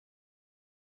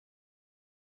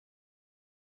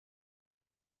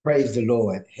Praise the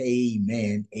Lord.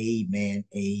 Amen. Amen.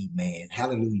 Amen.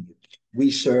 Hallelujah.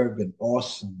 We serve an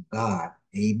awesome God.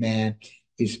 Amen.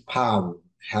 His power,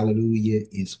 hallelujah,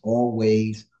 is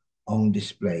always on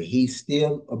display. He's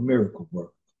still a miracle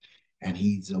worker, and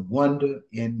he's a wonder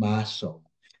in my soul.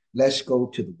 Let's go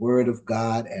to the word of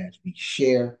God as we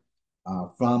share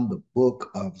from the book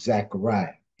of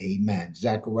Zechariah. Amen.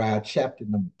 Zechariah chapter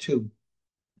number 2,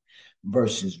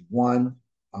 verses 1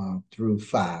 through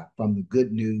 5 from the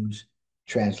Good News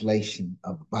translation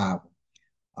of the Bible.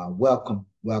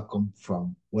 Welcome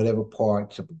from whatever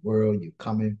parts of the world you're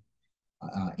coming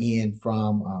in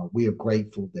from. We are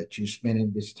grateful that you're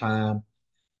spending this time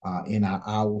in our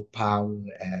hour of power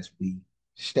as we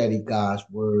study God's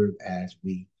word, as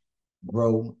we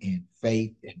grow in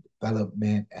faith and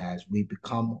development, as we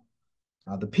become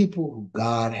the people who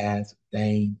God has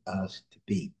ordained us to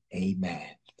be. Amen.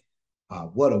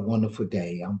 What a wonderful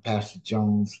day. I'm Pastor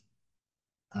Jones,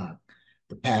 uh,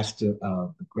 the pastor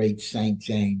of the great St.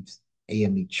 James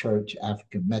AME Church,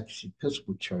 African Methodist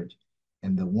Episcopal Church,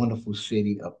 in the wonderful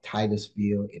city of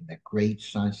Titusville in the great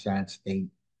Sunshine State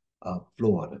of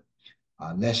Florida.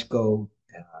 Let's go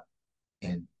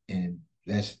and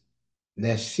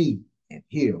let's see and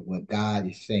hear what God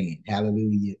is saying.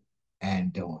 Hallelujah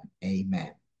and doing.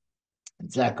 Amen.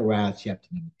 Zechariah chapter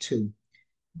number 2,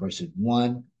 verses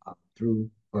 1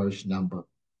 through verse number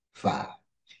 5.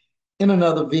 In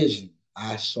another vision,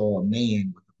 I saw a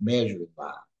man with a measuring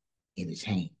line in his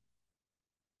hand.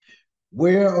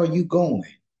 Where are you going?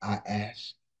 I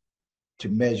asked. To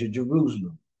measure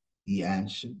Jerusalem, he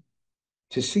answered,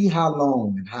 to see how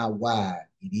long and how wide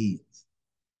it is.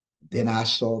 Then I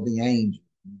saw the angel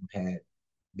who had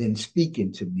been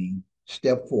speaking to me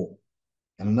step forward,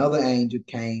 and another angel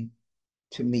came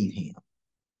to meet him.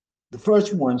 The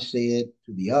first one said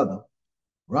to the other,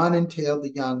 run and tell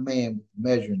the young man with the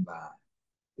measuring line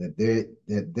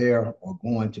that there are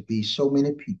going to be so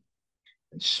many people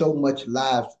and so much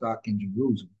livestock in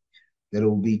Jerusalem that it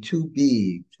will be too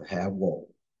big to have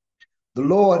walls. The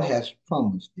Lord has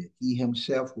promised that he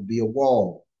himself will be a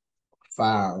wall of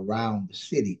fire around the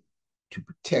city to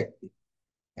protect it,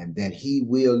 and that he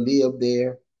will live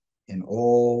there in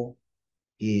all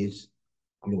his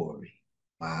glory.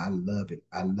 Wow, I love it.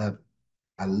 I love it.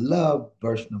 I love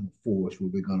verse number 4 is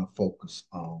where we're going to focus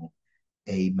on.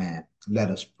 Amen. Let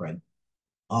us pray.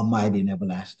 Almighty and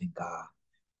everlasting God,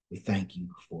 we thank you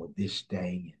for this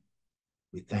day.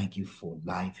 We thank you for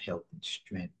life, health, and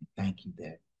strength. We thank you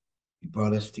that you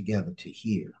brought us together to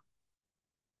hear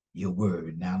your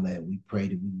word. Now, let we pray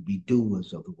that we will be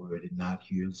doers of the word and not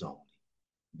hearers only.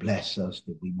 Bless us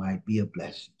that we might be a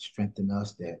blessing. Strengthen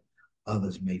us that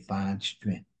others may find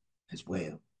strength as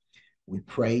well. We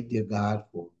pray, dear God,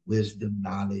 for wisdom,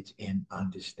 knowledge, and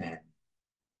understanding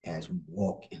as we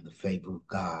walk in the favor of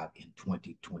God in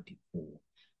 2024.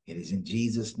 It is in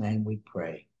Jesus' name we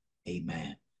pray.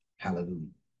 Amen.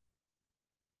 Hallelujah.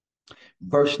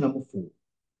 Verse number 4.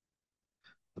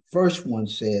 The first one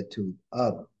said to the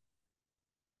other,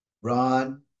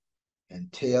 run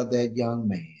and tell that young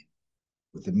man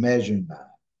with the measuring line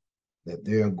that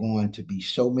there are going to be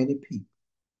so many people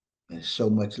and so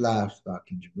much livestock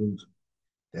in Jerusalem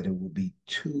that it will be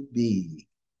too big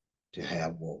to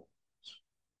have walls.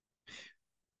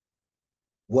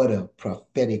 What a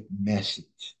prophetic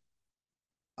message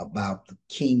about the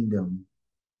kingdom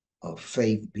of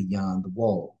faith beyond the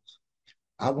walls.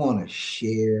 I want to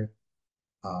share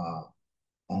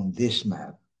on this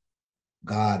matter.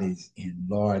 God is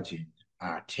enlarging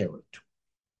our territory.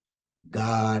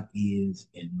 God is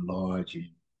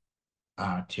enlarging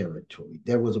our territory.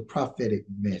 There was a prophetic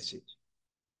message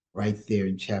right there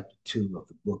in chapter 2 of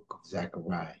the book of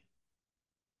Zechariah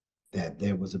that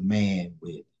there was a man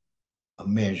with a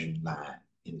measuring line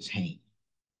in his hand,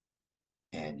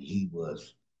 and he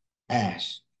was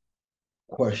asked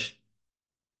a question,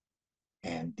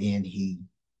 and then he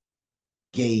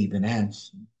gave an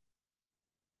answer.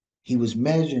 He was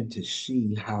measuring to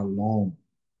see how long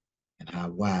and how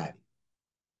wide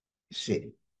the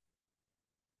city,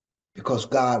 because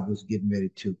God was getting ready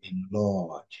to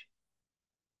enlarge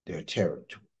their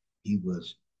territory. He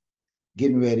was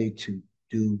getting ready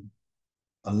to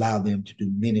allow them to do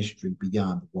ministry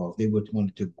beyond the walls. They were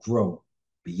wanting to grow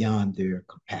beyond their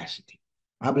capacity.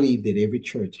 I believe that every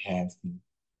church has the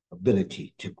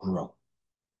ability to grow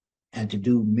and to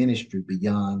do ministry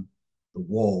beyond the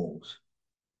walls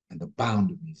and the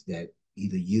boundaries that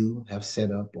either you have set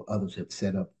up or others have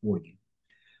set up for you.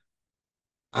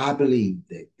 I believe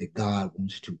that God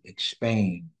wants to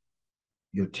expand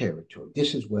your territory.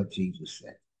 This is what Jesus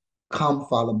said. Come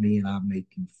follow me and I'll make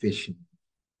you fishing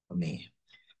of men.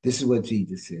 This is what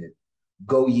Jesus said.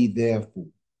 Go ye therefore,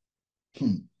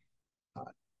 hmm, uh,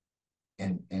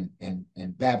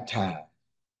 and baptize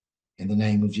in the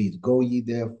name of Jesus. Go ye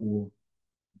therefore,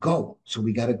 go. So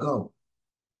we got to go.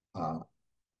 Uh,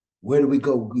 where do we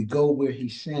go? We go where he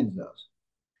sends us.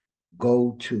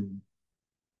 Go to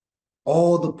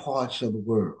all the parts of the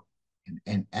world.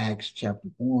 In Acts chapter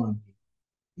 1,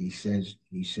 he says,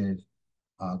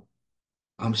 uh,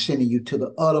 I'm sending you to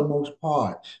the uttermost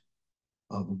parts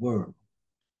of the world.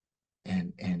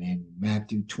 And in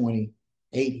Matthew 28,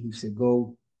 he said,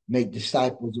 go make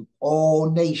disciples of all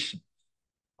nations,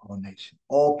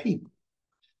 all people.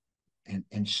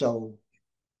 And so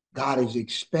God is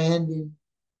expanding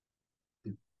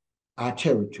our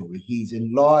territory. He's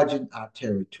enlarging our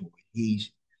territory.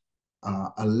 He's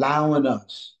allowing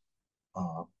us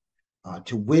uh,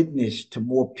 to witness to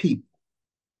more people.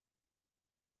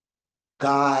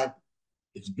 God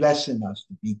is blessing us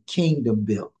to be kingdom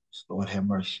builders. Lord have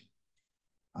mercy.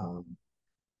 Um,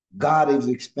 God is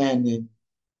expanding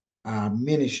our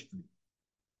ministry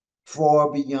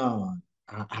far beyond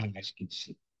our eyes can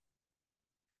see.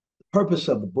 The purpose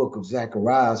of the book of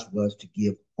Zacharias was to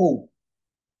give hope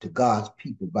to God's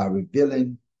people by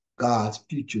revealing God's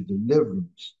future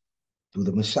deliverance through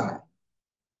the Messiah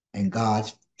and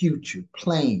God's future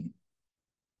plan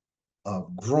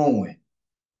of growing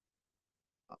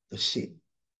the city.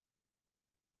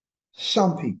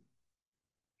 Some people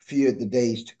feared the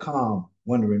days to come,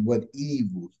 wondering what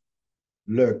evils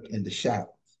lurked in the shadows.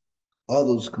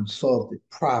 Others consulted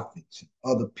prophets and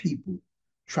other people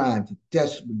trying to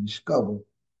desperately discover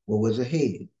what was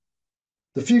ahead.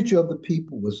 The future of the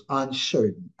people was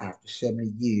uncertain after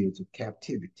 70 years of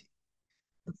captivity,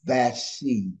 the vast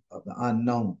sea of the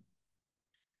unknown,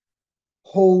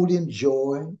 holding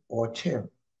joy or terror,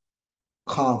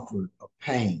 comfort or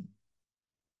pain,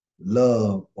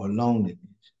 love or loneliness.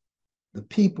 The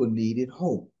people needed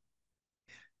hope.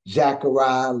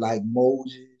 Zechariah, like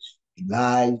Moses,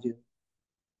 Elijah,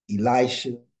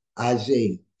 Elisha,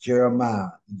 Isaiah, Jeremiah,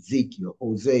 Ezekiel,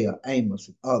 Hosea, Amos,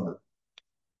 and others,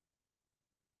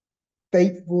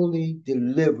 faithfully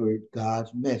delivered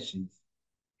God's message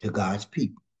to God's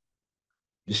people.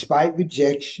 Despite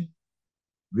rejection,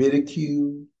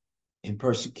 ridicule, and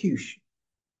persecution.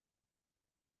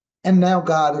 And now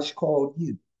God has called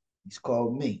you. He's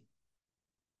called me.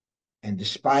 And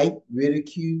despite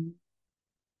ridicule,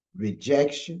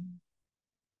 rejection,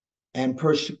 and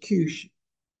persecution,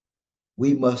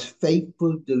 we must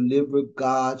faithfully deliver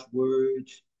God's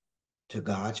words to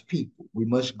God's people. We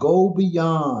must go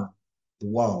beyond the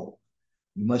wall.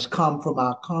 We must come from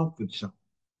our comfort zone.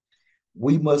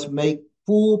 We must make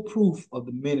full proof of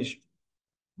the ministry.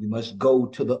 We must go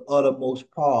to the uttermost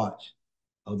parts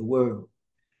of the world.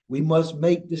 We must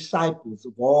make disciples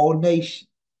of all nations.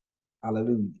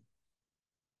 Hallelujah.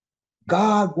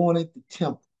 God wanted the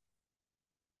temple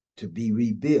to be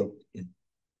rebuilt in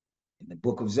the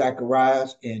book of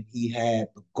Zacharias, and he had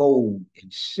the gold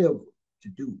and silver to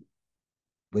do it.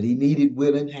 But he needed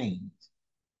willing hands.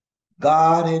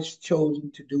 God has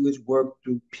chosen to do his work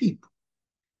through people.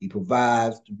 He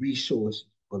provides the resources,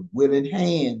 but willing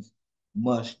hands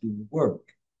must do the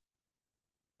work.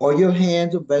 Are your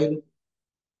hands available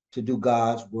to do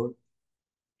God's work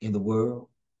in the world?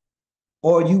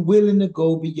 Or are you willing to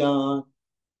go beyond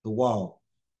the wall?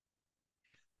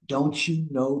 Don't you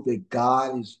know that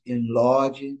God is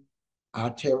enlarging our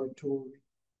territory?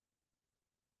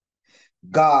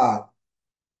 God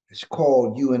has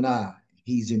called you and I.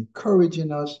 He's encouraging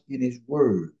us in his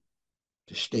word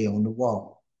to stay on the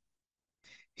wall.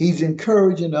 He's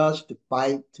encouraging us to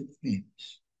fight to the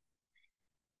finish.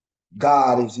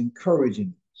 God is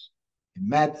encouraging us. In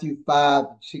Matthew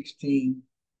 5:16,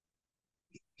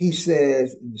 he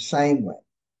says in the same way,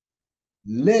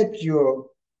 let your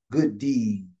good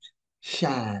deeds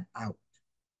shine out,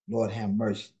 Lord have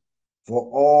mercy, for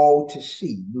all to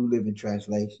see, New Living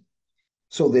Translation,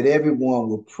 so that everyone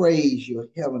will praise your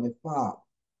heavenly Father.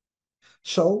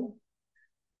 So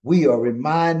we are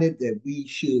reminded that we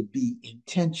should be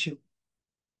intentional,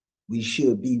 we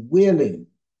should be willing,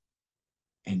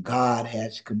 and God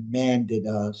has commanded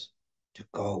us to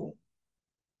go.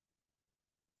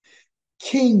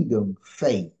 Kingdom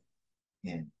faith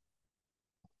and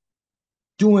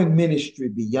doing ministry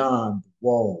beyond the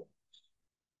wall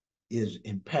is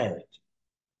imperative,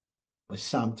 but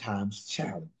sometimes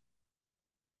challenging.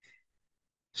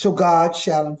 So God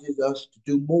challenges us to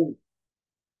do more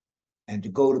and to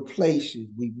go to places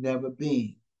we've never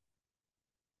been.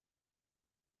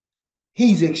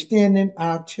 He's extending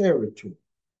our territory.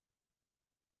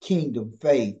 Kingdom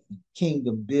faith and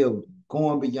kingdom building,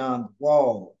 going beyond the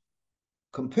wall,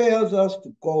 compels us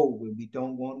to go where we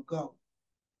don't want to go.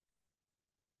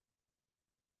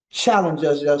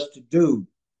 challenges us to do,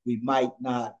 we might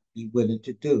not be willing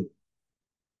to do.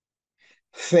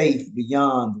 Faith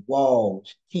beyond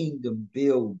walls, kingdom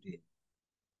building,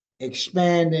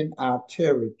 expanding our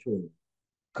territory,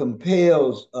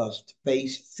 compels us to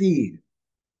face fear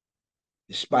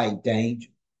despite danger,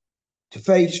 to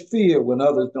face fear when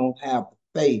others don't have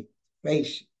the faith to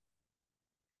face it.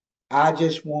 I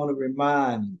just want to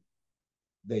remind you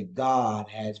that God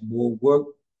has more work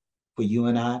for you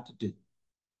and I to do.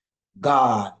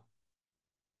 God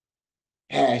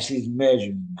has his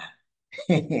measuring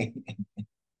line.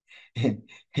 and,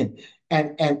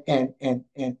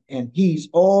 and he's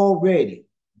already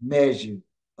measured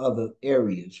other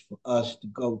areas for us to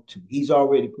go to. He's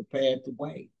already prepared the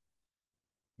way.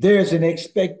 There's an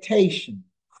expectation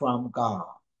from God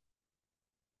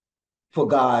for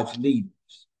God's leaders,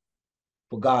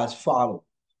 for God's followers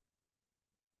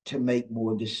to make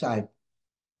more disciples.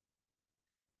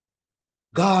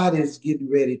 God is getting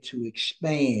ready to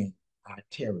expand our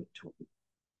territory.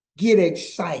 Get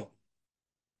excited.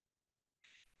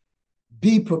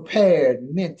 Be prepared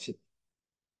mentally.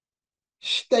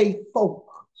 Stay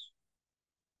focused.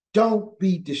 Don't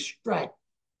be distracted.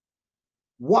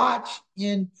 Watch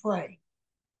and pray.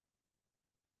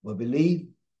 But believe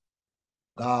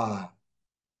God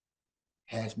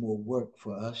has more work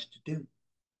for us to do.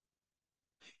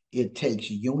 It takes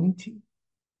unity.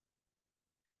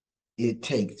 It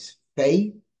takes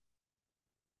faith.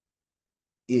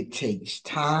 It takes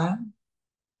time.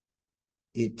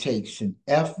 It takes an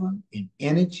effort and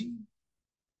energy.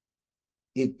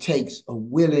 It takes a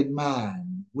willing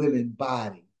mind, willing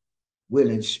body,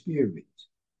 willing spirit.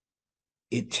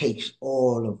 It takes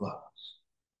all of us.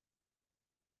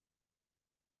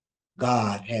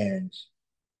 God has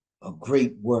a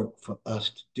great work for us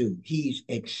to do. He's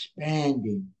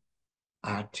expanding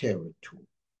our territory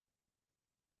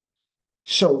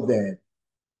so that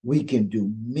we can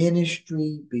do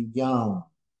ministry beyond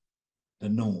the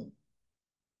norm.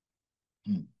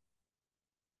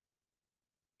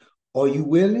 Are you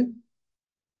willing?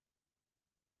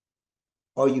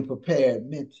 Are you prepared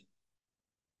mentally?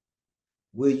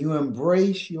 Will you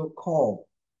embrace your call?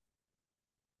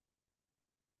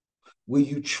 Will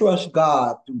you trust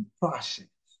God through the process?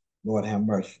 Lord have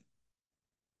mercy.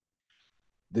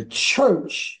 The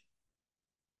church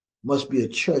must be a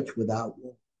church without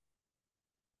walls.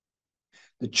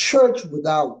 The church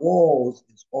without walls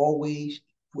is always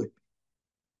equipped.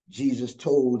 Jesus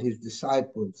told his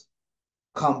disciples,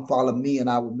 "Come follow me and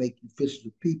I will make you fishers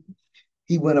of people."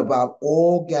 He went about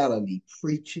all Galilee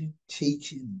preaching,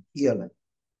 teaching, and healing.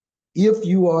 If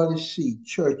you are to see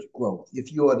church growth,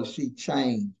 if you are to see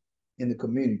change in the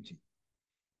community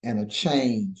and a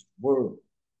changed world,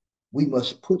 we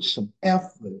must put some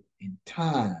effort and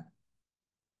time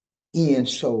in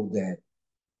so that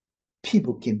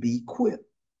people can be equipped.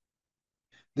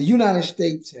 The United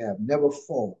States have never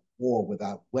fought war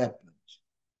without weapons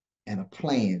and a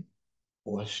plan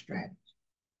or a strategy.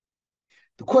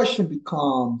 The question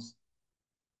becomes,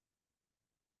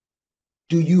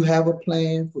 do you have a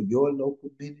plan for your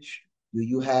local ministry? Do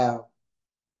you have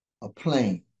a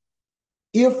plan?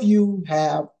 If you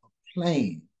have a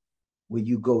plan, will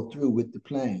you go through with the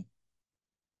plan?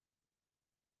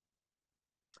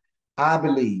 I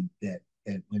believe that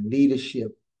when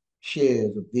leadership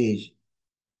shares a vision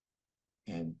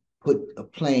and put a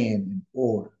plan in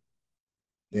order,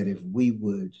 that if we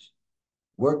would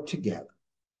work together,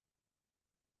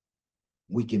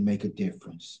 we can make a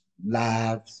difference.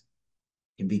 Lives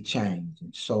can be changed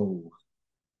and souls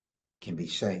can be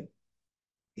saved.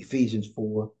 Ephesians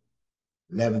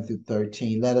 4:11 through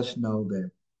 13, let us know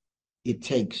that it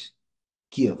takes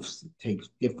gifts. It takes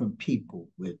different people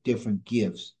with different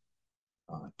gifts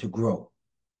to grow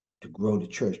the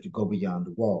church, to go beyond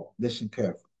the wall. Listen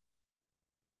carefully.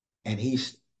 And he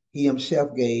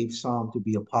himself gave some to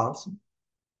be apostles,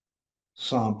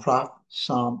 some prophets,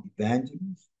 some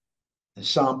evangelists, and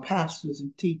some pastors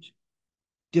and teachers.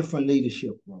 Different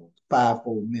leadership roles,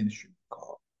 fivefold ministry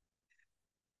called.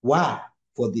 Why?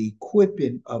 For the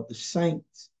equipping of the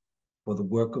saints for the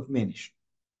work of ministry.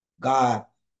 God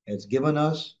has given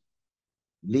us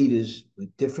leaders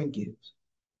with different gifts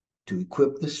to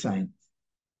equip the saints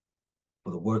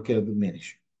for the work of the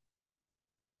ministry.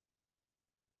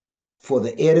 For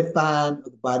the edifying of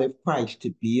the body of Christ, to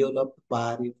build up the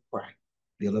body of Christ,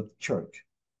 build up the church,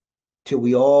 till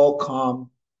we all come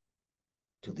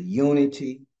to the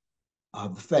unity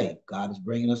of the faith. God is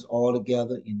bringing us all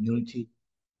together in unity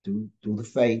through the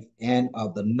faith and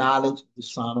of the knowledge of the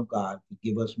Son of God, to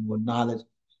give us more knowledge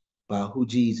about who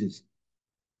Jesus is.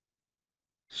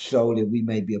 so that we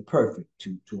may be a perfect,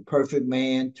 to a perfect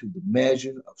man, to the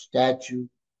measure of stature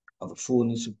of the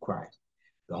fullness of Christ.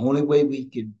 The only way we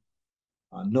can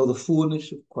know the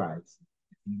fullness of Christ,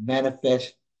 we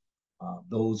manifest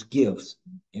those gifts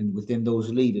and within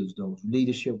those leaders, those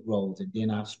leadership roles, and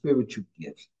then our spiritual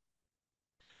gifts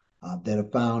that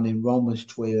are found in Romans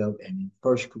 12 and in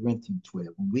 1 Corinthians 12.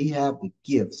 When we have the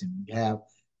gifts and we have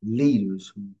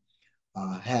leaders who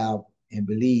have and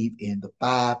believe in the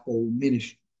fivefold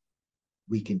ministry,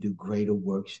 we can do greater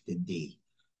works than thee.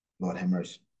 Lord have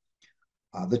mercy.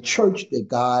 The church that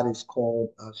God has called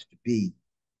us to be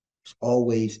is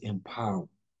always empowering,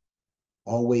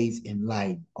 always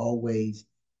enlightening, always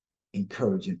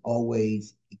encouraging,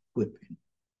 always equipping.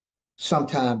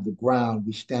 Sometimes the ground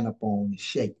we stand upon is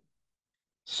shaken.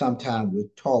 Sometimes we're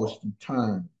tossed and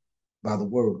turned by the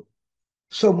world,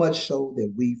 so much so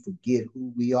that we forget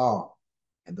who we are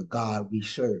and the God we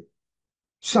serve.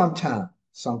 Sometimes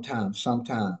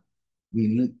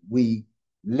we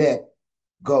let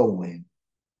go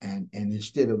and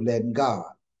instead of letting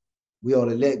God, we ought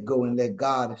to let go and let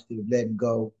God instead of letting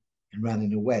go and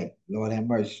running away. Lord have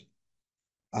mercy.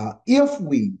 If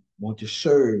we want to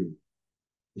serve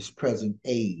this present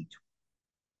age,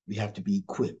 we have to be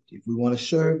equipped. If we want to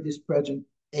serve this present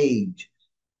age,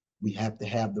 we have to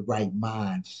have the right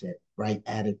mindset, right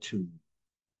attitude,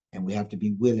 and we have to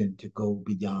be willing to go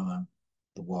beyond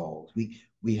the walls.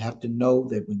 We have to know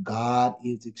that when God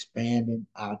is expanding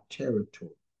our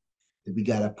territory, that we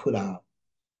got to put our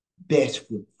best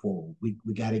foot forward. We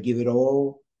got to give it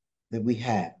all that we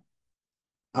have.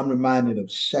 I'm reminded of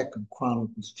 2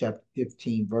 Chronicles chapter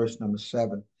 15, verse number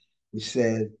 7, which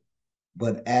says,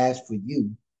 "But as for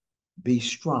you, be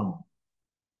strong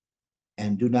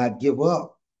and do not give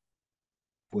up,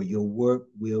 for your work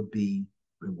will be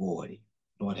rewarded."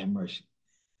 Lord have mercy.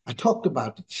 I talked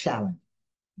about the challenge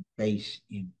faced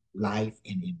in life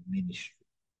and in ministry.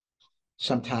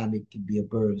 Sometimes it can be a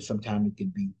burden, sometimes it can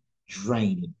be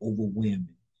draining, overwhelming,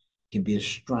 it can be a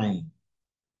strain.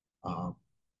 Uh,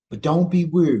 but don't be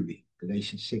weary,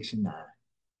 Galatians 6 and 9.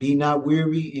 Be not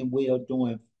weary in well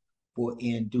doing, for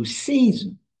in due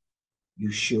season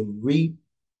you shall reap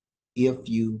if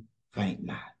you faint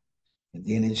not. And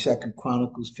then in 2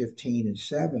 Chronicles 15 and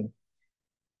 7,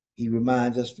 he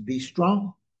reminds us to be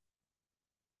strong.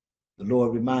 The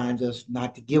Lord reminds us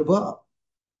not to give up.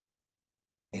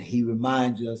 And he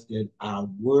reminds us that our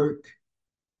work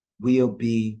will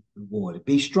be rewarded.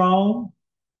 Be strong.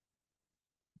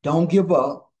 Don't give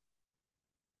up,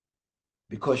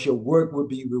 because your work will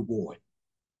be rewarded.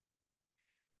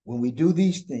 When we do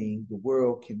these things, the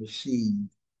world can receive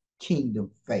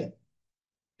kingdom faith,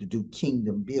 to do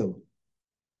kingdom building,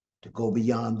 to go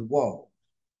beyond the wall,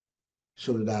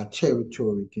 so that our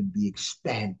territory can be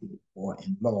expanded or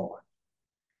enlarged.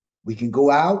 We can go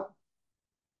out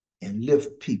and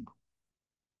lift people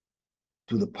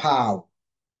through the power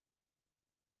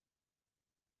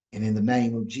and in the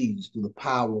name of Jesus, through the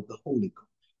power of the Holy Ghost.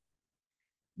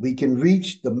 We can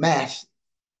reach the masses.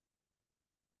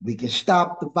 We can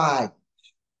stop the violence.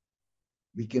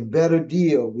 We can better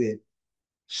deal with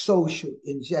social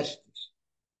injustice.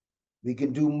 We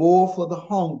can do more for the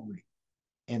hungry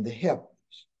and the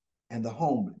helpless and the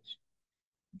homeless.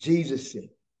 Jesus said,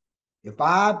 "If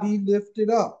I be lifted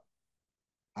up,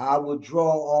 I will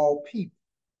draw all people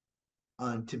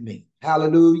unto me."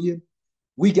 Hallelujah.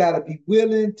 We got to be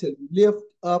willing to lift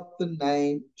up the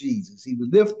name of Jesus. He was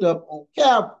lifted up on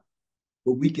Calvary,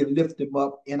 but we can lift him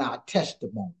up in our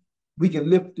testimony. We can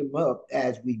lift him up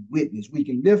as we witness. We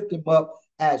can lift him up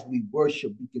as we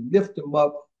worship. We can lift him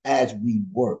up as we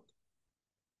work.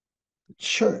 The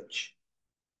church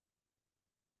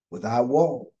without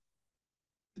wall,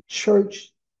 the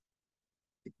church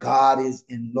that God is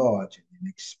enlarging and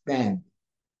expanding,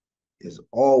 is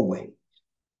always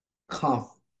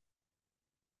confident,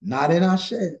 not in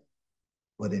ourselves,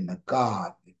 but in the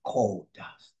God that called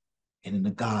us, and in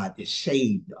the God that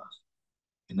saved us,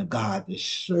 and the God that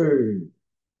served,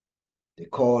 that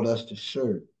called us to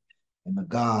serve, and the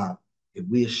God that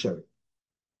we're serving.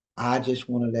 I just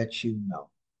want to let you know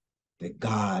that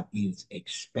God is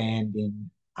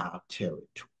expanding our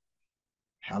territory.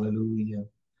 Hallelujah.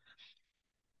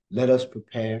 Let us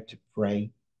prepare to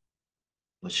pray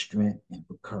for strength and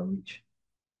for courage.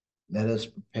 Let us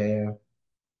prepare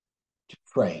to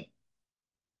pray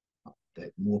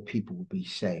that more people will be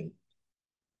saved.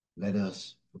 Let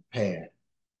us prepare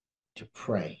to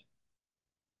pray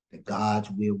that God's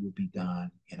will be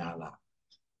done in our lives.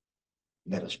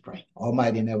 Let us pray.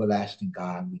 Almighty and everlasting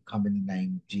God, we come in the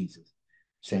name of Jesus,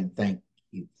 saying thank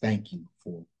you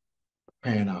for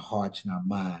preparing our hearts and our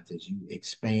minds as you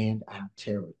expand our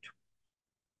territory.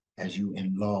 as you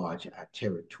enlarge our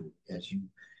territory, as you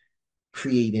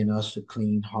create in us a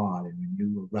clean heart and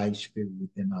renew a right spirit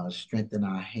within us, strengthen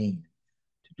our hand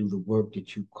to do the work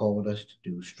that you called us to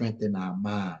do, strengthen our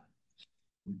mind.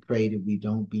 We pray that we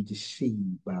don't be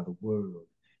deceived by the world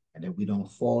and that we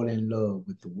don't fall in love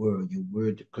with the world. Your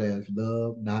word declares,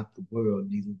 love not the world,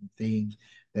 neither the things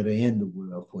that are in the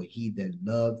world. For he that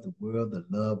loves the world, the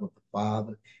love of the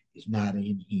Father is not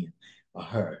in him or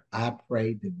her. I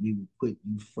pray that we will put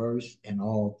you first in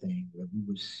all things, that we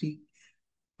will seek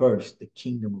first the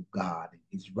kingdom of God and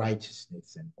his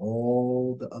righteousness, and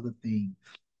all the other things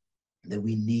that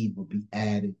we need will be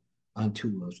added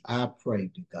unto us. I pray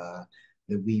to God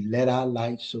that we let our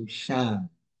light so shine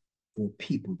for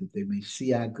people that they may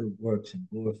see our good works and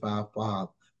glorify our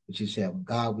Father, which is heaven.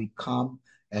 God, we come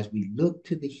as we look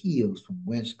to the hills from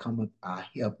whence cometh our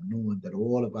help, knowing that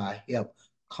all of our help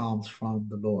comes from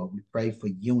the Lord. We pray for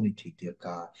unity, dear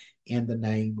God, in the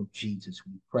name of Jesus.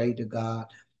 We pray to God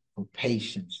for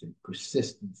patience and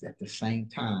persistence at the same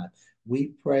time.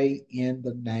 We pray in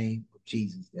the name of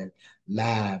Jesus that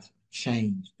lives are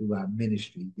changed through our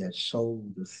ministry, that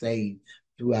souls are saved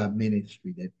through our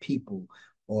ministry, that people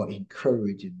are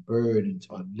encouraged and burdens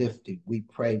are lifted. We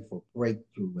pray for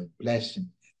breakthrough and blessing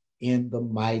in the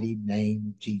mighty name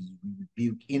of Jesus. We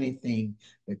rebuke anything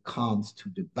that comes to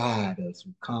divide us.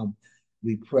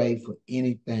 We pray for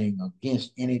anything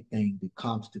against anything that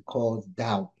comes to cause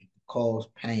doubt, to cause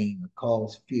pain, or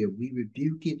cause fear. We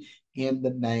rebuke it in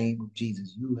the name of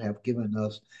Jesus. You have given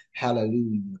us,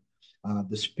 hallelujah,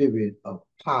 the spirit of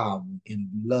power and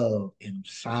love and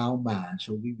sound mind.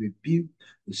 So we rebuke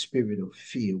the spirit of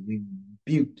fear. We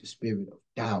rebuke the spirit of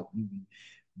doubt.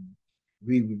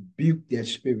 We rebuke that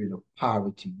spirit of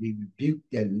poverty. We rebuke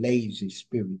that lazy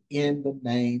spirit in the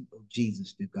name of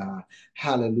Jesus, to God.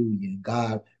 Hallelujah. And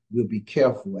God will be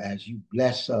careful as you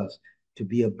bless us to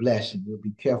be a blessing. We'll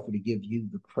be careful to give you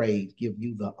the praise, give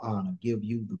you the honor, give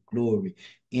you the glory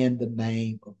in the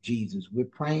name of Jesus. We're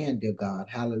praying, dear God,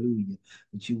 hallelujah,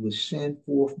 that you will send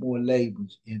forth more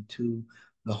laborers into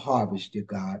the harvest, dear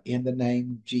God, in the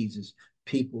name of Jesus.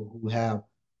 People who have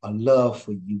a love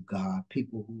for you, God,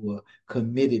 people who are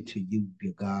committed to you,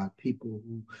 dear God, people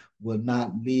who will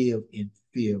not live in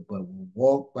fear, but will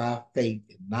walk by faith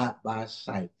and not by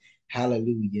sight.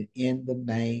 Hallelujah. In the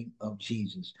name of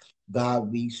Jesus.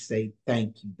 God, we say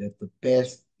thank you that the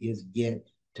best is yet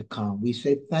to come. We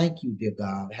say thank you, dear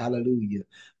God. Hallelujah.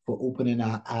 For opening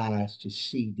our eyes to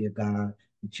see, dear God,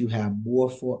 that you have more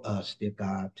for us, dear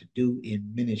God, to do in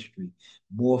ministry,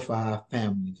 more for our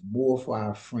families, more for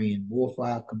our friends, more for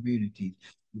our communities.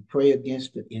 We pray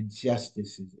against the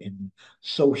injustices and the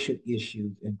social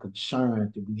issues and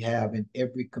concerns that we have in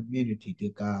every community, dear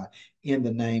God, in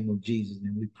the name of Jesus.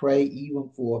 And we pray even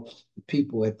for the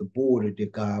people at the border, dear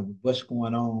God, with what's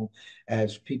going on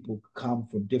as people come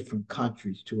from different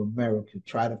countries to America,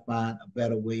 try to find a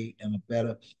better way and a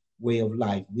better way of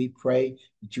life. We pray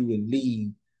that you will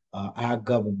lead our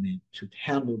government to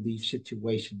handle these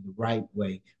situations the right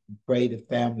way. We pray the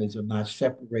families are not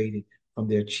separated from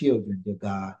their children, dear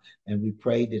God, and we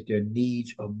pray that their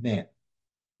needs are met.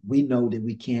 We know that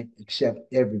we can't accept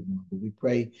everyone, but we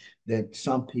pray that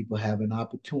some people have an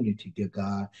opportunity, dear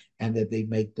God, and that they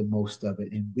make the most of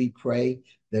it. And we pray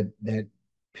that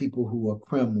people who are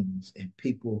criminals and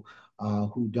people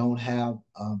who don't have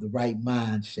the right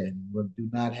mindset and do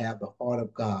not have the heart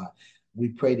of God, we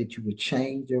pray that you would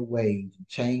change their ways and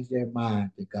change their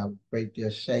mind, dear God. We pray that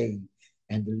they're saved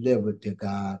and delivered, dear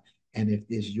God. And if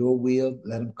it's your will,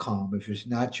 let them come. If it's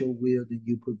not your will, then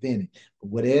you prevent it. But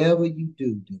whatever you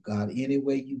do, dear God, any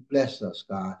way you bless us,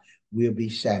 God, we'll be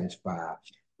satisfied.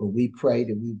 But we pray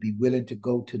that we'll be willing to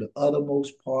go to the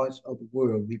uttermost parts of the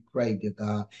world. We pray, dear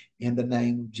God, in the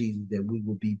name of Jesus, that we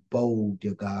will be bold,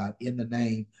 dear God, in the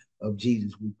name of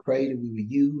Jesus. We pray that we will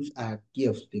use our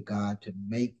gifts, dear God, to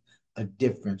make a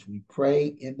difference. We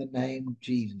pray in the name of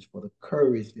Jesus for the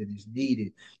courage that is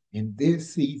needed in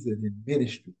this season in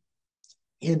ministry.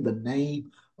 In the name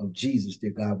of Jesus,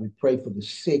 dear God, we pray for the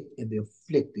sick and the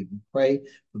afflicted. We pray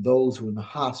for those who are in the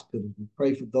hospital. We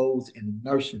pray for those in the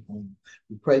nursing home.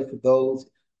 We pray for those,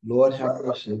 Lord have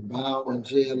mercy, bound in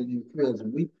jail and in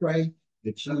prison. We pray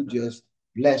that you just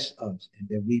bless us and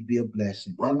that we be a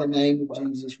blessing. In the name of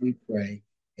Jesus, we pray.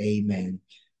 Amen.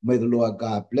 May the Lord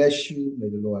God bless you. May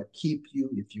the Lord keep you.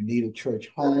 If you need a church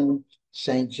home,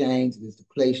 St. James is the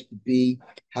place to be.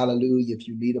 Hallelujah. If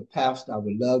you need a pastor, I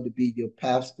would love to be your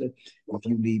pastor. If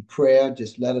you need prayer,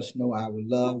 just let us know. I would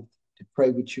love to pray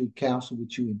with you, counsel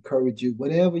with you, encourage you.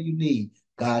 Whatever you need,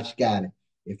 God's got it.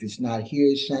 If it's not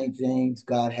here at St. James,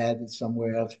 God has it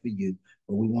somewhere else for you.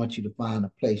 But we want you to find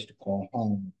a place to call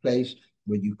home, a place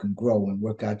where you can grow and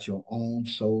work out your own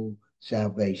soul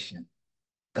salvation.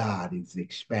 God is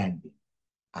expanding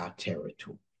our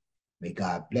territory. May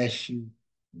God bless you.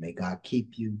 May God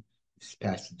keep you. This is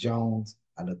Pastor Jones.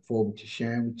 I look forward to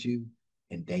sharing with you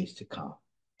in days to come.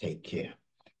 Take care.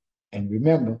 And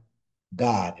remember,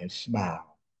 God has smiled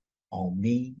on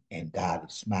me and God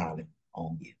is smiling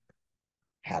on you.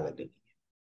 Hallelujah.